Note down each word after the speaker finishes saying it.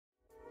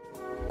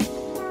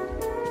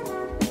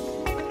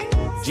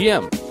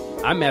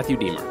GM, I'm Matthew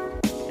Deemer,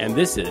 and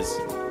this is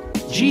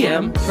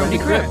GM from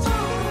Decrypt.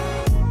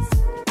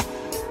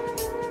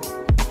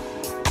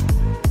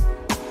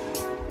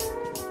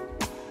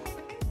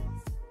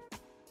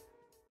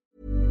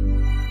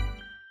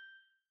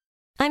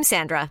 I'm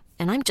Sandra,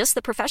 and I'm just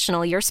the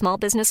professional your small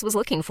business was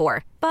looking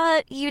for.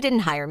 But you didn't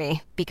hire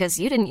me because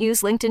you didn't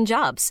use LinkedIn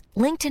Jobs.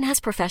 LinkedIn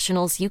has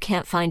professionals you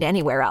can't find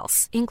anywhere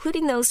else,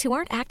 including those who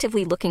aren't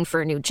actively looking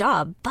for a new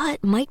job,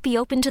 but might be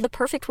open to the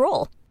perfect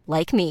role,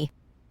 like me.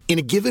 In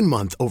a given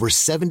month, over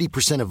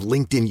 70% of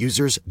LinkedIn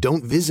users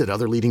don't visit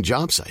other leading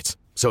job sites.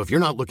 So if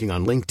you're not looking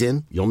on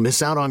LinkedIn, you'll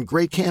miss out on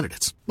great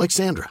candidates like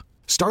Sandra.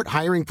 Start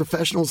hiring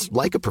professionals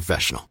like a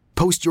professional.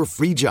 Post your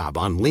free job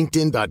on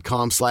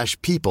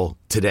linkedin.com/people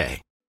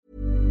today.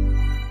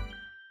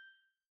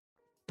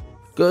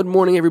 Good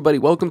morning, everybody.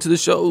 Welcome to the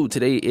show.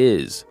 Today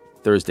is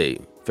Thursday,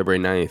 February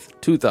 9th,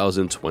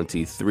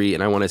 2023,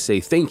 and I want to say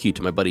thank you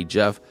to my buddy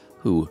Jeff,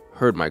 who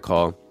heard my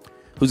call,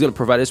 who's going to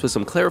provide us with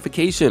some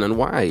clarification on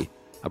why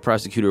a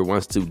prosecutor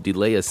wants to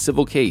delay a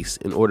civil case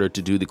in order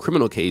to do the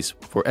criminal case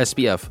for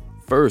SBF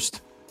first.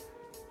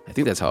 I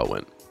think that's how it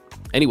went.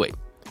 Anyway,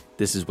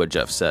 this is what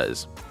Jeff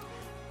says.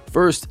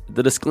 First,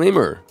 the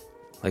disclaimer.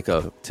 Like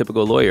a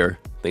typical lawyer.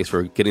 Thanks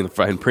for getting the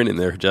fine print in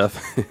there,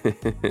 Jeff.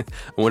 I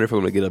wonder if I'm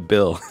going to get a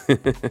bill.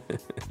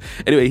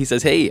 Anyway, he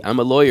says, hey, I'm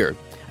a lawyer.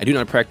 I do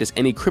not practice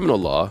any criminal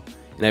law,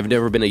 and I've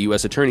never been a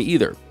U.S. attorney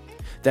either.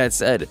 That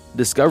said,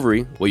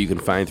 discovery, what you can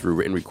find through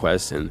written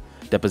requests and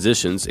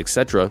depositions,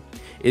 etc.,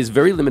 is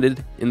very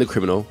limited in the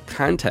criminal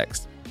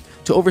context.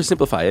 To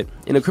oversimplify it,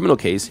 in a criminal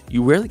case,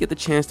 you rarely get the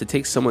chance to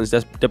take someone's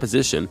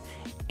deposition,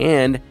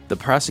 and the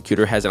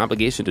prosecutor has an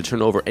obligation to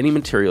turn over any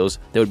materials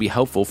that would be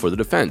helpful for the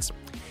defense.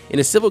 In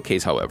a civil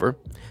case, however,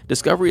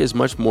 discovery is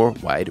much more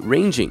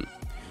wide-ranging.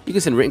 You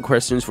can send written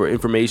questions for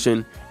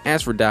information,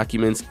 ask for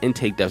documents, and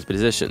take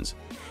depositions.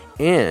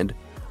 And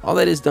all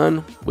that is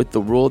done with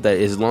the rule that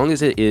as long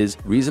as it is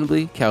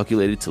reasonably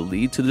calculated to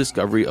lead to the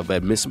discovery of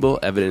admissible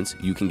evidence,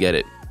 you can get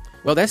it.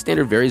 While that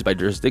standard varies by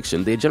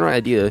jurisdiction, the general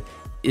idea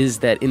is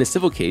that in a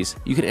civil case,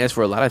 you can ask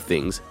for a lot of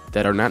things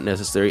that are not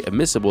necessarily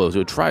admissible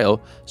to a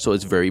trial, so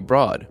it's very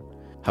broad.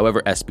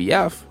 However,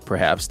 SBF,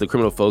 perhaps, the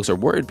criminal folks are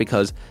worried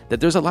because that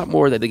there's a lot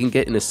more that they can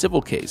get in a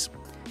civil case.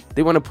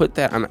 They want to put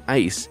that on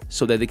ice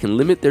so that they can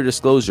limit their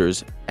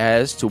disclosures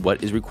as to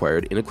what is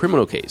required in a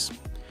criminal case.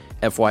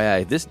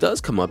 FYI, this does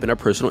come up in our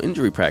personal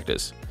injury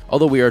practice,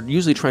 although we are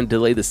usually trying to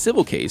delay the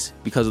civil case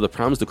because of the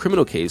problems the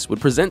criminal case would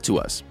present to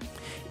us.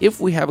 If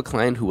we have a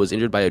client who was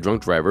injured by a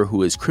drunk driver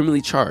who is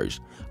criminally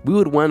charged, we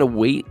would want to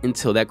wait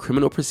until that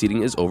criminal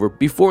proceeding is over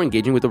before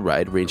engaging with a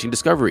wide-ranging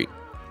discovery.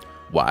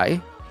 Why?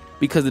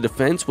 Because the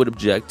defense would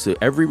object to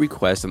every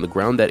request on the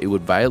ground that it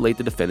would violate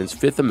the defendant's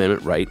Fifth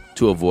Amendment right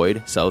to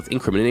avoid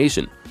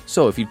self-incrimination.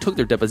 So if you took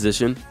their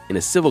deposition in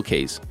a civil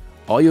case,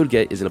 all you would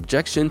get is an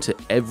objection to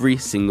every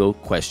single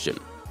question.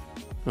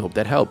 I hope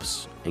that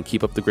helps, and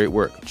keep up the great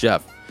work,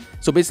 Jeff.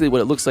 So basically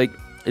what it looks like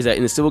is that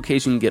in a civil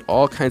case you can get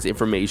all kinds of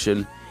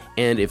information,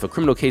 and if a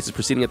criminal case is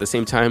proceeding at the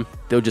same time,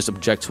 they'll just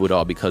object to it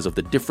all because of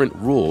the different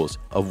rules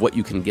of what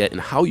you can get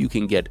and how you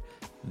can get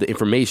the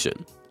information.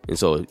 And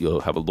so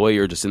you'll have a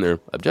lawyer just in there,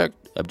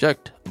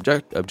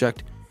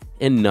 object,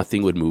 and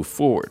nothing would move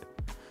forward.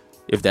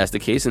 If that's the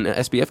case in an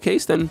SBF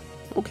case, then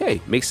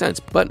okay, makes sense.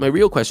 But my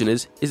real question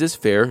is this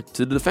fair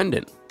to the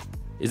defendant?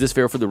 Is this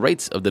fair for the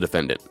rights of the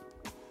defendant?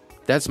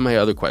 That's my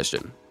other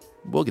question.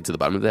 We'll get to the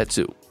bottom of that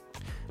too.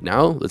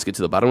 Now, let's get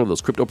to the bottom of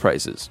those crypto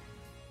prices.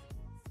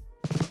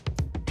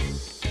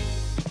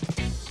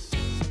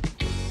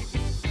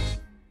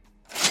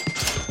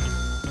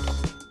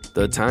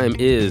 The time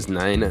is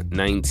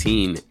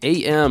 9:19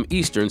 a.m.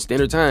 Eastern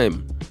Standard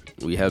Time.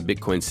 We have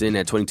Bitcoin sitting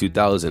at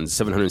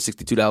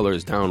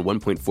 $22,762, down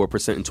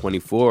 1.4% in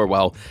 24,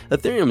 while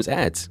Ethereum is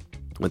at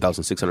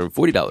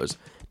 $1,640,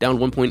 down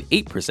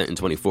 1.8% in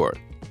 24.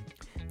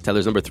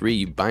 Tether's number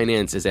 3,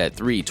 Binance is at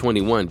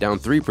 321, down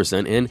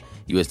 3%, and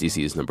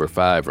USDC is number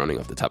 5, rounding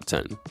off the top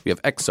 10. We have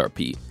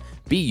XRP,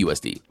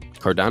 BUSD,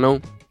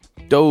 Cardano,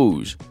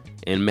 Doge,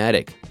 and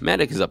Matic.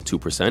 Matic is up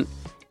 2%.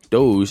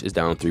 Doge is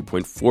down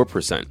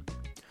 3.4%.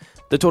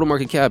 The total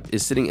market cap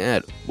is sitting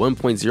at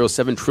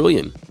 $1.07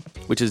 trillion,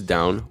 which is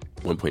down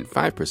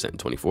 1.5% in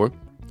 24.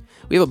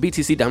 We have a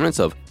BTC dominance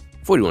of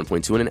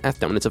 41.2 and an ETH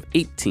dominance of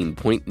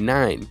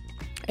 18.9.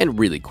 And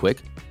really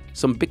quick,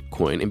 some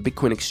Bitcoin and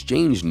Bitcoin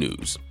exchange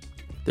news.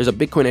 There's a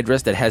Bitcoin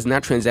address that has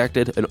not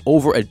transacted in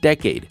over a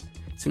decade,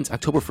 since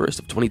October 1st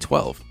of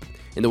 2012.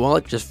 And the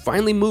wallet just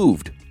finally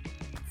moved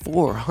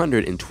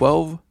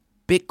 412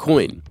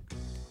 Bitcoin.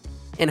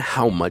 And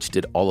how much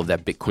did all of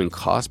that Bitcoin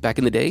cost back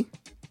in the day?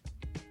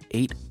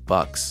 $8.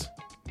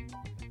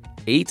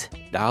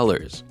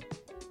 $8.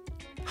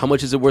 How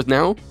much is it worth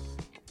now?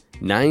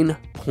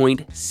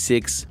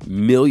 $9.6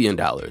 million.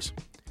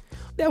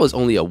 That was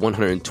only a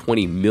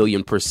 120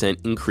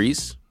 million%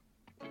 increase.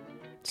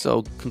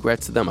 So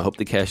congrats to them. I hope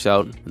they cash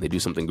out and they do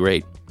something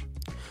great.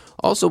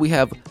 Also, we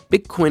have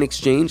Bitcoin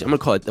Exchange. I'm going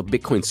to call it the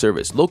Bitcoin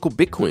service. Local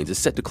Bitcoins is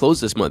set to close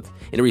this month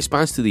in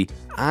response to the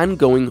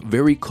ongoing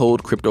very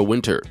cold crypto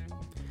winter.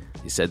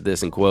 He said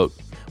this, and quote,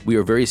 "We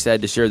are very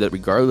sad to share that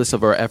regardless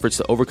of our efforts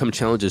to overcome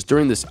challenges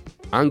during this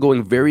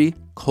ongoing very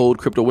cold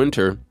crypto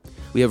winter,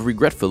 we have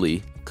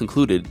regretfully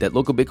concluded that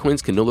Local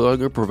Bitcoins can no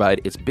longer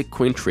provide its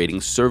Bitcoin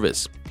trading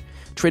service.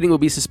 Trading will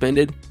be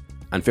suspended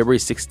on February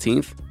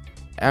 16th,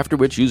 after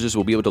which users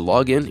will be able to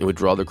log in and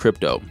withdraw their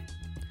crypto."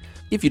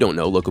 If you don't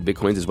know, Local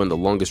Bitcoins is one of the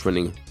longest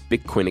running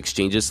Bitcoin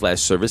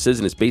exchanges/services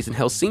and is based in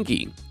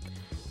Helsinki.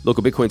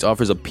 Local Bitcoins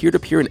offers a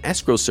peer-to-peer and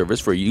escrow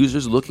service for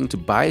users looking to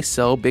buy,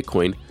 sell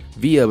Bitcoin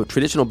via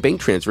traditional bank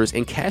transfers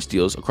and cash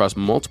deals across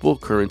multiple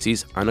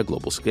currencies on a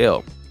global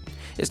scale.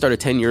 It started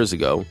 10 years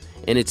ago,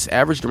 and it's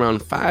averaged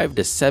around $5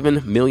 to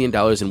 $7 million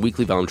in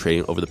weekly volume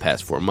trading over the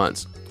past 4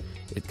 months.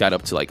 It got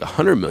up to like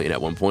 $100 million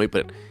at one point,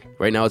 but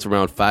right now it's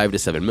around $5 to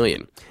 $7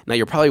 million. Now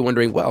you're probably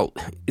wondering, well,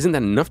 isn't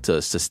that enough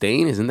to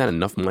sustain? Isn't that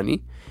enough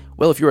money?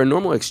 Well, if you're a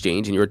normal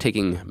exchange and you're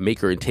taking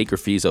maker and taker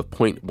fees of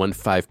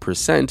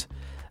 0.15%,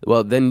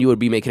 well, then you would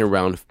be making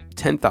around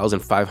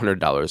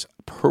 $10,500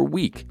 per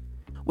week,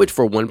 which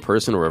for one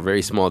person or a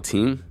very small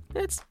team,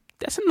 that's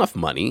enough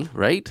money,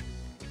 right?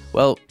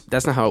 Well,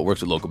 that's not how it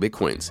works with Local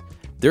Bitcoins.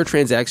 Their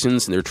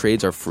transactions and their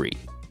trades are free.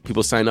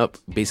 People sign up.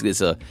 Basically,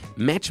 it's a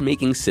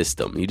matchmaking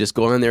system. You just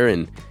go on there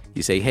and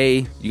you say,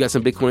 hey, you got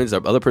some Bitcoins.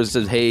 The other person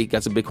says, hey,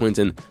 got some Bitcoins,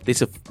 and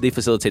they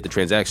facilitate the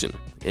transaction.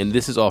 And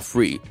this is all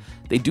free.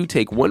 They do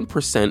take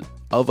 1%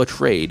 of a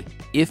trade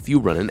if you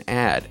run an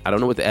ad. I don't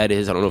know what the ad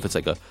is. I don't know if it's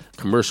like a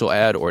commercial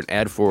ad or an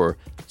ad for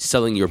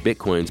selling your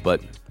Bitcoins,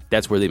 but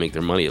that's where they make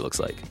their money, it looks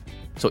like.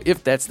 So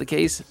if that's the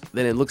case,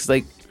 then it looks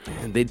like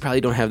they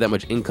probably don't have that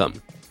much income.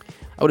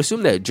 I would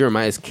assume that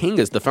Jeremias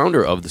Kingas, the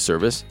founder of the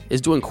service,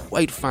 is doing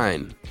quite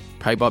fine.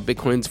 Probably bought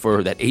Bitcoins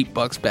for that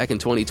 $8 back in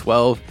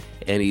 2012,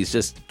 and he's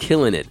just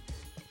killing it.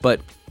 But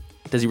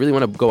does he really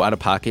want to go out of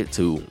pocket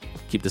to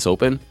keep this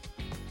open?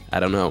 I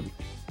don't know.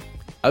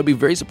 I would be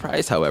very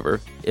surprised, however,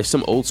 if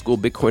some old school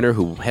Bitcoiner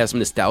who has some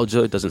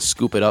nostalgia doesn't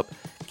scoop it up,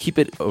 keep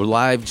it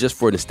alive just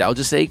for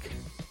nostalgia's sake.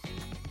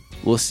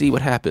 We'll see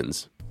what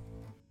happens.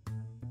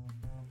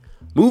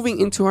 Moving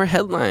into our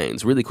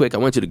headlines, really quick, I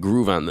want you to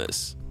groove on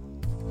this.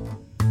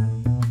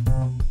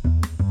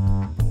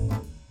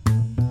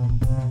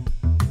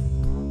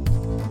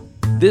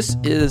 This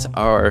is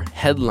our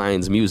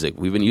headlines music.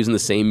 We've been using the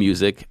same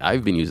music.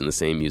 I've been using the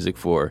same music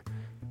for,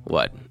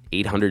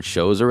 800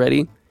 shows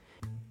already?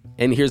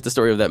 And here's the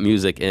story of that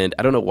music, and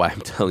I don't know why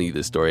I'm telling you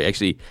this story.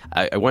 Actually,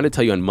 I wanted to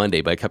tell you on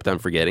Monday, but I kept on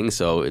forgetting,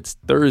 so it's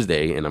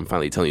Thursday, and I'm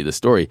finally telling you this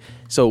story.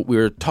 So we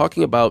were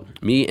talking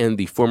about me and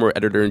the former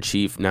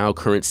editor-in-chief, now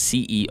current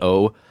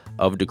CEO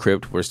of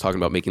Decrypt. We're talking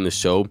about making this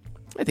show,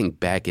 I think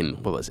back in,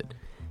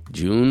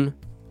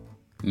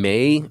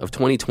 May of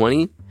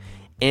 2020?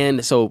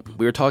 And so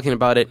we were talking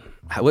about it.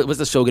 What was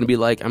the show going to be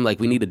like? I'm like,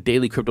 we need a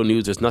daily crypto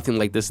news. There's nothing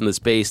like this in the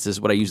space. This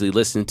is what I usually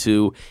listen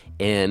to.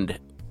 And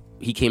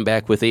he came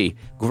back with a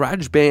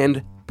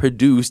GarageBand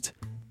produced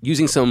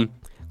using some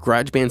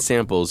GarageBand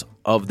samples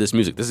of this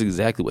music. This is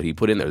exactly what he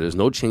put in there. There's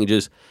no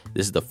changes.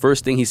 This is the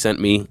first thing he sent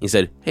me. He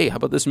said, hey, how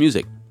about this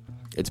music?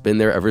 It's been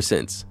there ever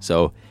since.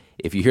 So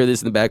if you hear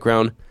this in the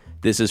background,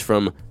 this is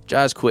from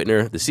Josh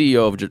Quittner, the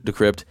CEO of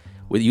Decrypt,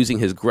 with using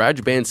his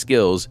GarageBand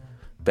skills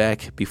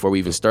back before we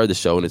even started the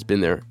show, and it's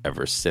been there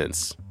ever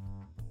since.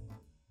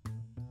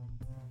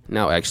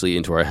 Now actually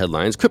into our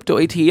headlines. Crypto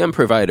ATM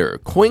provider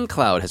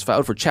CoinCloud has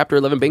filed for Chapter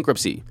 11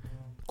 bankruptcy.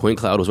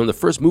 CoinCloud was one of the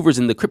first movers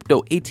in the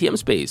crypto ATM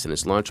space, and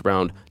it's launched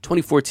around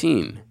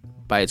 2014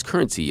 by its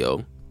current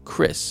CEO,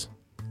 Chris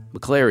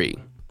McClary.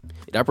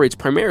 It operates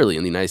primarily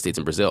in the United States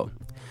and Brazil.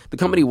 The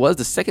company was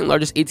the second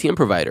largest ATM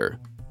provider,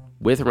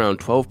 with around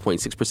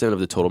 12.6% of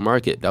the total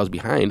market. That was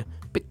behind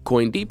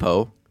Bitcoin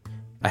Depot,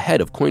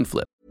 ahead of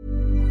CoinFlip.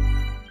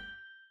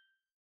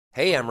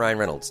 Hey, I'm Ryan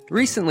Reynolds.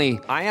 Recently,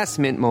 I asked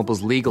Mint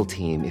Mobile's legal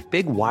team if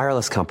big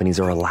wireless companies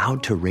are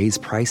allowed to raise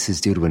prices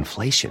due to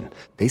inflation.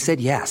 They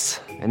said yes.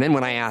 And then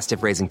when I asked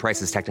if raising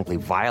prices technically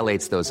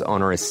violates those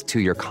onerous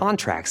 2-year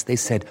contracts, they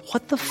said,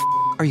 what the f***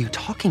 are you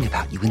talking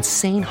about, you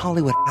insane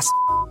Hollywood ass f-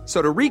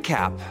 So to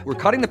recap, we're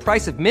cutting the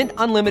price of Mint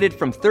Unlimited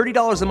from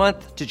 $30 a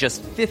month to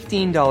just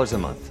 $15 a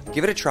month.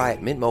 Give it a try at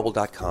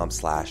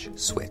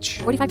mintmobile.com/switch.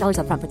 $45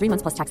 up front for 3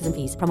 months plus taxes and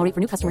fees. Promo rate for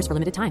new customers for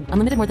limited time.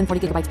 Unlimited more than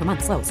 40 gigabytes per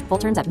month. Slows full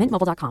terms at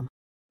mintmobile.com.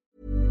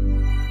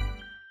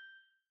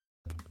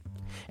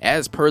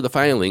 As per the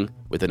filing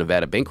with the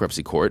Nevada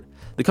bankruptcy court,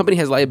 the company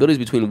has liabilities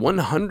between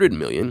 $100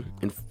 million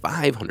and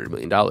 $500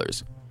 million.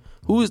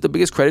 Who is the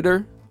biggest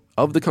creditor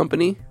of the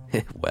company?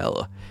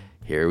 Well,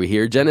 here we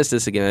hear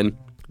Genesis again,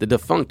 the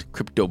defunct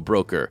crypto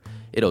broker.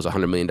 It owes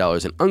 $100 million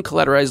in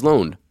uncollateralized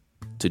loan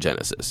to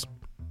Genesis.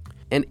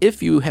 And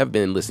if you have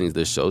been listening to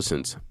this show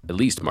since at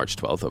least March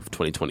 12th of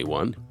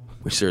 2021,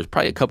 which there's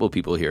probably a couple of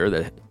people here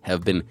that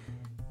have been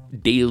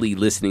daily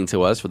listening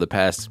to us for the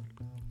past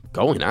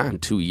going on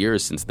 2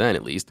 years since then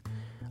at least,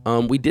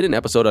 we did an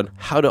episode on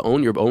how to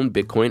own your own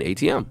Bitcoin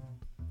ATM.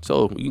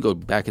 So you can go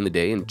back in the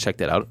day and check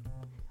that out.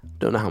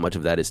 Don't know how much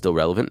of that is still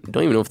relevant.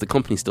 Don't even know if the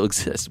company still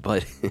exists,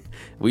 but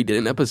we did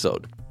an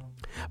episode.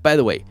 By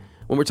the way,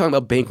 when we're talking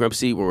about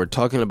bankruptcy, when we're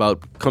talking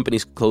about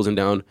companies closing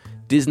down,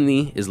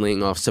 Disney is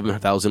laying off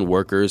 7,000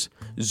 workers.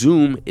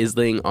 Zoom is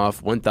laying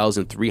off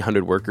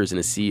 1,300 workers, and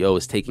the CEO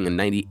is taking a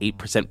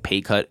 98% pay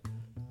cut,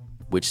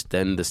 which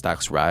then the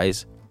stocks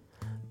rise.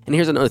 And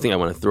here's another thing I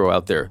want to throw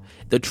out there.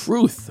 The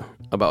truth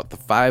about the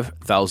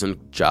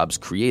 5,000 jobs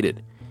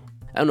created.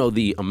 I don't know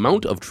the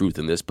amount of truth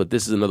in this, but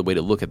this is another way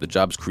to look at the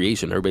jobs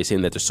creation. Everybody's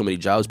saying that there's so many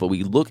jobs, but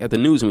we look at the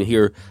news and we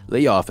hear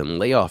layoff and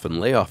layoff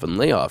and layoff and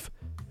layoff.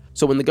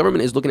 So when the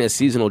government is looking at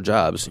seasonal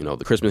jobs,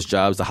 the Christmas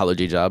jobs, the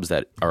holiday jobs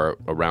that are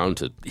around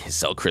to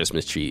sell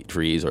Christmas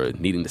trees or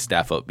needing to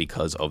staff up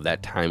because of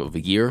that time of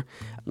the year,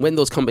 when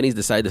those companies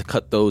decided to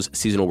cut those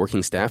seasonal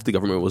working staff, the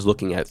government was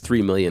looking at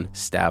 3 million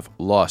staff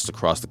lost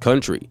across the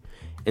country.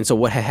 And so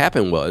what had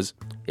happened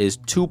is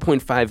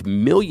 2.5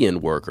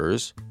 million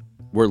workers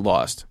were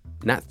lost,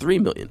 not 3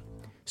 million.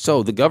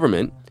 So the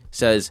government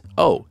says,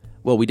 oh,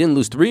 well, we didn't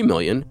lose 3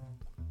 million.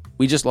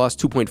 We just lost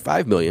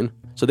 2.5 million.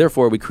 So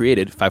therefore, we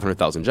created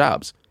 500,000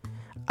 jobs.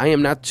 I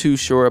am not too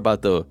sure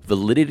about the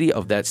validity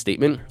of that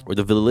statement or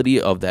the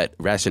validity of that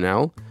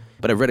rationale,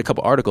 but I've read a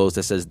couple articles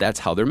that says that's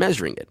how they're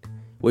measuring it,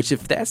 which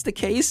if that's the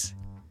case,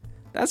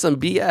 that's some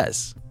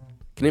BS.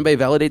 Can anybody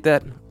validate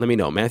that? Let me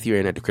know. Matthew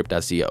Aaron at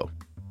Decrypt.co.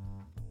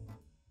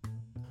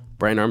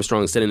 Brian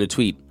Armstrong said in a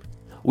tweet,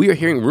 "We are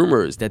hearing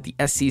rumors that the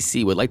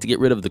SEC would like to get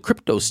rid of the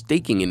crypto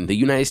staking in the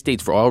United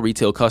States for all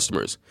retail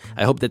customers.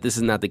 I hope that this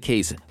is not the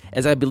case,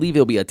 as I believe it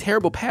will be a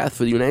terrible path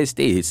for the United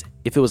States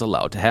if it was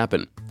allowed to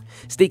happen.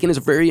 Staking is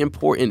a very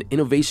important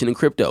innovation in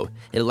crypto.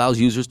 It allows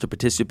users to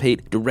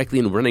participate directly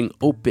in running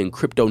open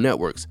crypto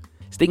networks.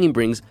 Staking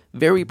brings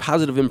very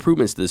positive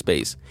improvements to the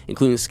space,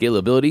 including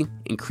scalability,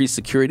 increased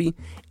security,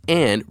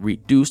 and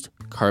reduced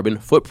carbon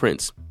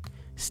footprints.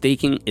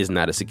 Staking is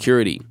not a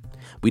security.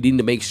 We need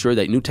to make sure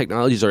that new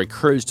technologies are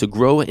encouraged to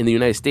grow in the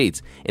United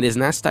States and is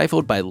not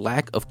stifled by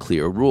lack of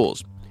clear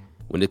rules.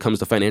 When it comes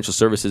to financial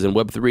services and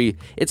Web3,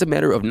 it's a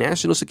matter of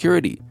national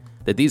security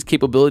that these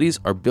capabilities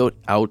are built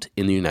out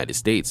in the United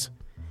States.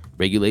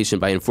 Regulation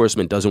by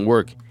enforcement doesn't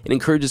work. It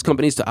encourages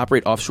companies to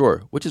operate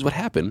offshore, which is what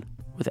happened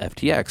with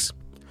FTX.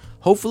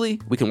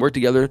 Hopefully, we can work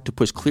together to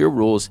push clear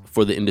rules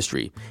for the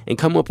industry and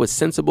come up with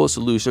sensible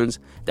solutions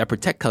that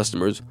protect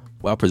customers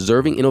while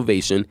preserving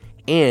innovation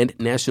and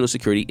national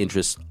security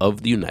interests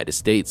of the United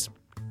States."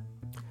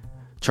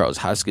 Charles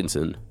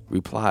Hoskinson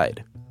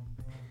replied,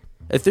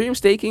 "Ethereum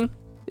staking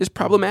is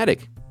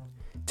problematic.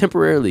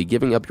 Temporarily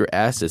giving up your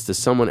assets to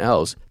someone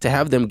else to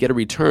have them get a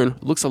return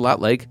looks a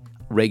lot like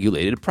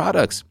regulated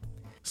products.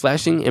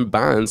 Slashing in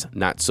bonds,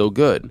 not so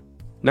good.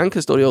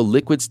 Non-custodial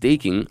liquid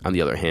staking, on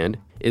the other hand,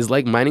 is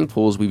like mining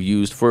pools we've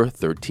used for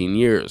 13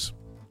 years.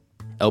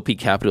 LP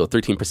Capital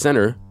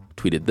 13%er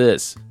tweeted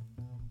this,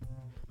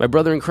 "My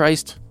brother in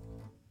Christ,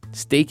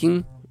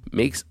 staking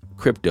makes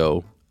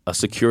crypto a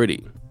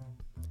security.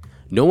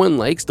 No one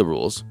likes the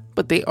rules,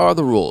 but they are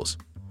the rules.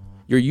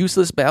 Your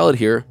useless ballot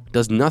here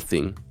does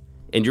nothing,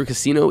 and your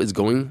casino is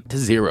going to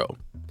zero.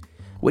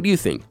 What do you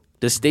think?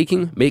 Does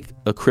staking make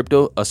a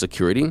crypto a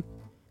security?"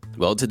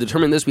 Well, to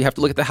determine this, we have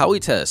to look at the Howey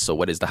test. So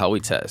what is the Howey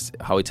test?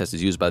 Howey test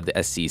is used by the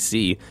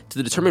SEC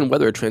to determine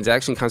whether a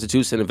transaction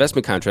constitutes an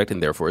investment contract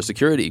and therefore a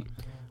security.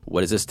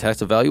 What does this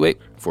test evaluate?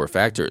 4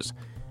 factors.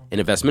 An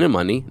investment in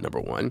money, number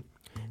 1.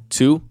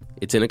 2,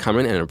 it's in a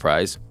common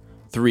enterprise.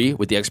 3,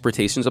 with the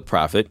expectations of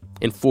profit.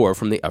 And 4,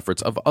 from the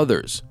efforts of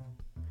others.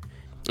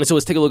 And so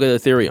let's take a look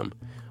at Ethereum.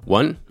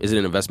 1, is it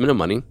an investment of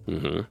money?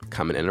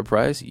 Common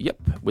enterprise? Yep.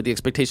 With the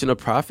expectation of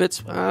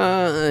profits?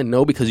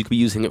 No, because you could be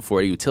using it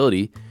for a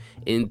utility.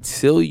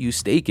 Until you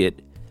stake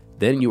it,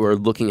 then you are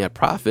looking at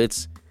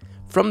profits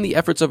from the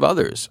efforts of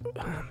others.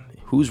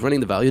 Who's running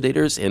the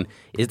validators, and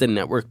is the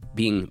network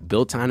being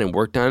built on and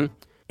worked on?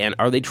 And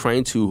are they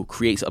trying to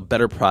create a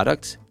better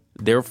product?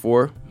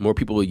 Therefore, more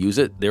people will use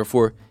it.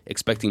 Therefore,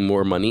 expecting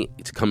more money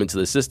to come into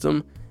the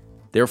system.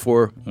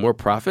 Therefore, more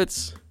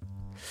profits.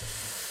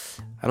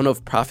 I don't know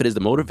if profit is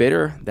the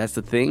motivator. That's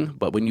the thing.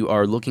 But when you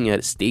are looking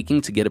at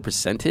staking to get a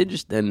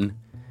percentage, then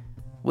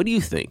what do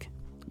you think?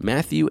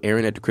 Matthew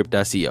Aaron at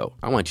Decrypt.co.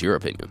 I want your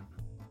opinion.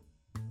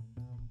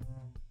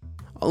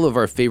 All of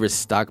our favorite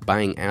stock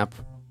buying app,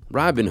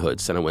 Robinhood,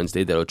 said on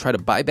Wednesday that it will try to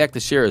buy back the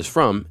shares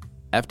from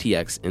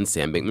FTX and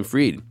Sam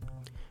Bankman-Fried.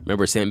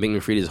 Remember, Sam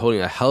Bankman-Fried is holding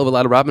a hell of a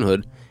lot of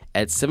Robinhood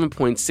at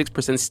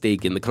 7.6%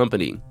 stake in the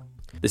company.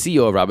 The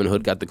CEO of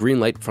Robinhood got the green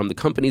light from the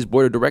company's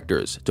board of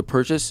directors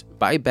to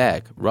buy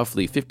back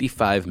roughly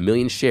 55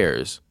 million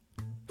shares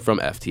from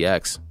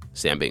FTX,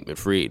 Sam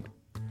Bankman-Fried.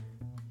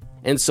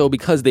 And so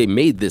because they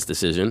made this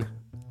decision,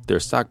 their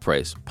stock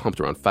price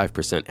pumped around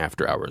 5%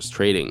 after hours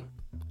trading.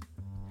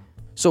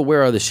 So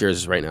where are the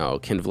shares right now?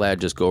 Can Vlad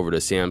just go over to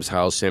Sam's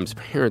house, Sam's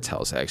parents'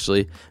 house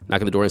actually,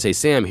 knock on the door and say,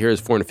 "Sam, here's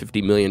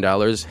 $450 million.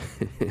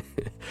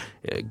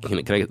 Can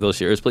I get those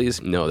shares,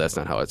 please?" No, that's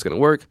not how it's going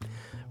to work.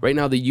 Right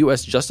now, the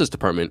U.S. Justice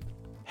Department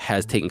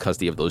has taken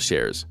custody of those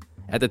shares.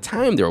 At the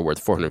time, they were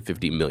worth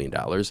 $450 million.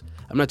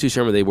 I'm not too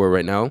sure where they were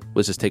right now.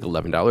 Let's just take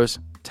 $11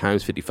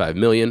 times 55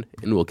 million,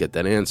 and we'll get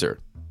that answer.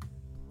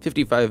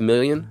 55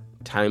 million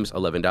times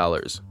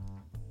 $11.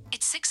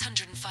 It's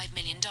 $605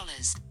 million.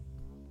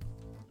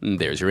 And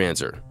there's your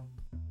answer.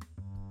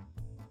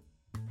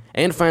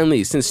 And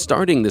finally, since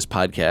starting this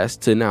podcast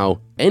to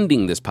now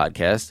ending this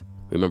podcast,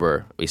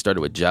 remember we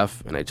started with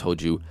Jeff and I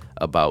told you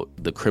about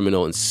the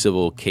criminal and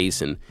civil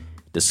case and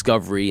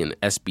Discovery and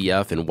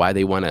SBF and why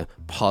they want to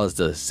pause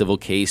the civil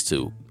case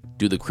to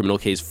do the criminal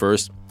case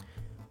first.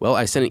 Well,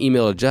 I sent an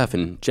email to Jeff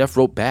and Jeff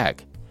wrote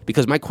back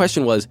because my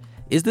question was,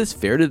 is this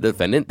fair to the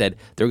defendant that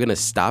they're going to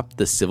stop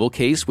the civil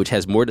case, which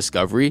has more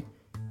discovery?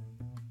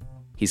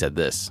 He said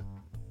this: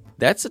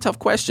 that's a tough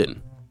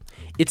question.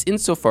 It's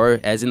insofar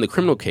as in the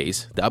criminal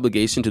case, the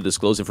obligation to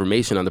disclose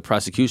information on the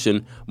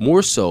prosecution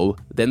more so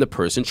than the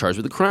person charged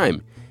with the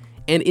crime.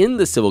 And in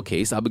the civil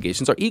case,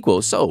 obligations are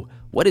equal. So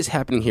what is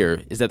happening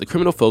here is that the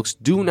criminal folks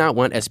do not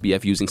want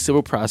SBF using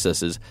civil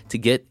processes to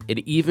get an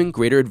even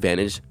greater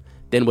advantage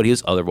than what he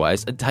was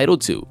otherwise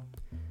entitled to.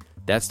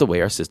 That's the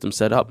way our system's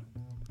set up.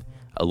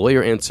 A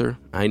lawyer answer,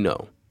 I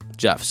know.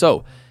 Jeff,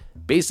 so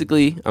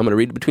basically, I'm going to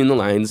read between the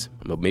lines.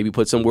 I'm going to maybe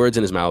put some words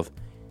in his mouth.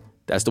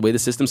 That's the way the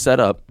system's set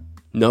up.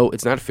 No,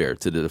 it's not fair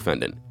to the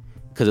defendant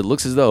because it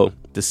looks as though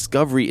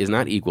discovery is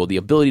not equal. The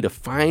ability to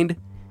find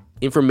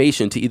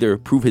information to either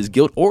prove his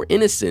guilt or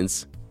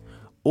innocence,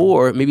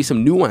 or maybe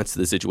some nuance to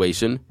the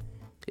situation,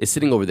 is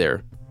sitting over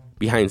there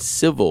behind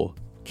civil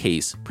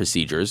case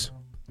procedures,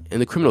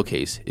 and the criminal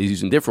case is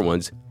using different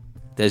ones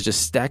that is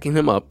just stacking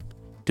him up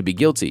to be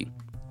guilty.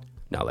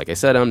 Now, like I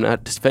said, I'm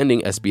not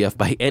defending SBF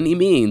by any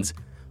means,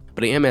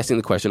 but I am asking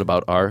the question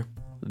about our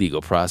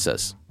legal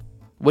process.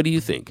 What do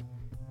you think?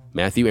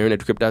 Matthew Aaron at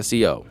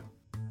Decrypt.co.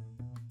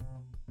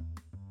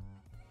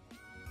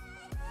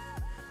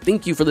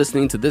 Thank you for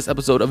listening to this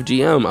episode of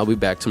GM. I'll be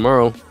back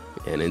tomorrow.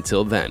 And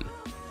until then,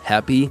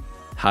 happy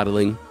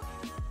hodling,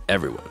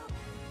 everyone.